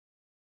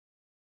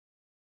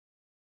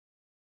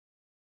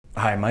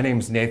Hi, my name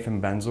is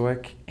Nathan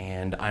Benzowick,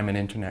 and I'm an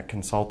internet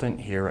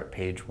consultant here at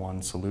Page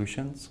One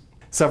Solutions.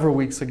 Several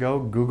weeks ago,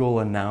 Google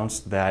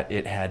announced that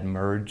it had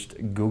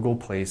merged Google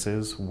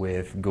Places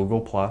with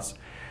Google+,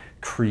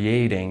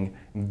 creating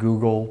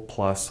Google+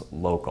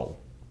 Local.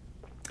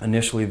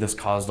 Initially, this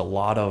caused a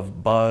lot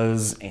of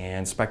buzz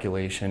and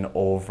speculation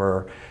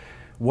over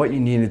what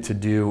you needed to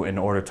do in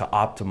order to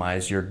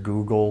optimize your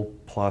Google+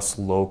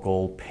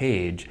 Local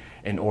page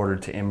in order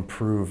to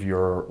improve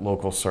your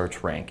local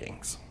search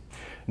rankings.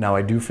 Now,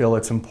 I do feel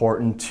it's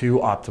important to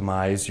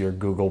optimize your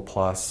Google+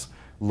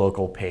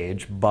 Local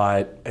page,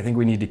 but I think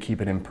we need to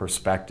keep it in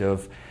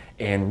perspective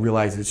and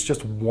realize it's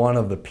just one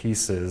of the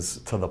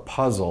pieces to the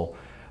puzzle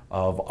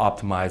of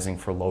optimizing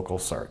for local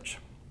search.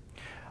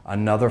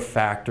 Another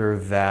factor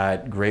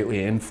that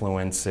greatly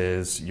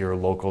influences your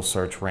local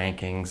search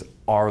rankings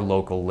are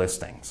local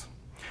listings.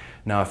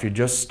 Now, if you're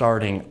just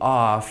starting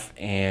off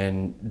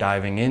and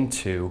diving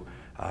into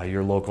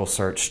your local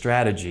search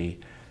strategy,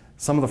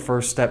 some of the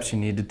first steps you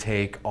need to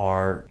take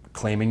are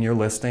claiming your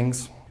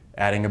listings,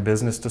 adding a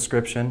business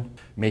description,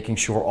 making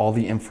sure all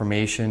the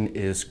information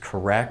is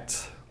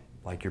correct,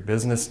 like your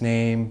business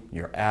name,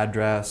 your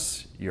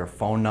address, your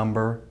phone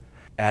number,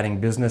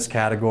 adding business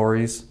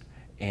categories,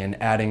 and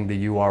adding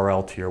the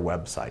URL to your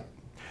website.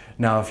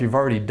 Now, if you've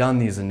already done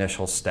these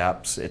initial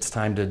steps, it's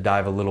time to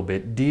dive a little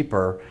bit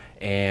deeper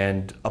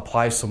and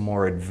apply some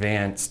more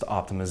advanced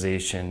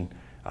optimization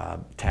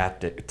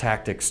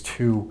tactics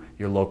to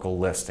your local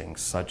listings,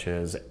 such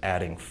as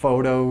adding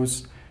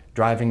photos,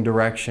 driving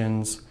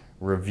directions,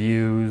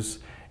 reviews,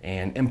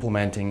 and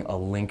implementing a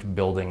link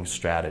building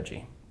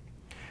strategy.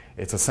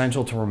 It's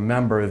essential to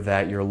remember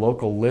that your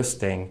local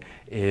listing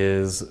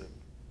is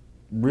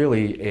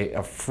really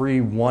a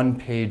free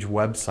one-page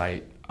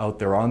website out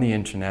there on the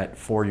internet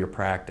for your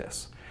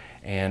practice.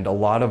 And a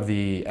lot of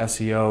the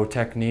SEO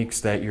techniques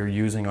that you're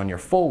using on your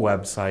full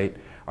website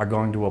are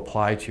going to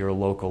apply to your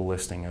local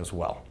listing as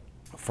well.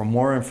 For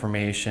more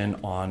information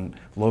on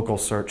local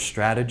search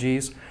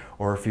strategies,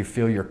 or if you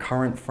feel your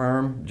current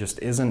firm just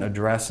isn't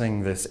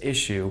addressing this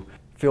issue,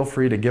 feel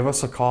free to give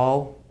us a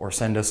call or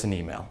send us an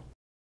email.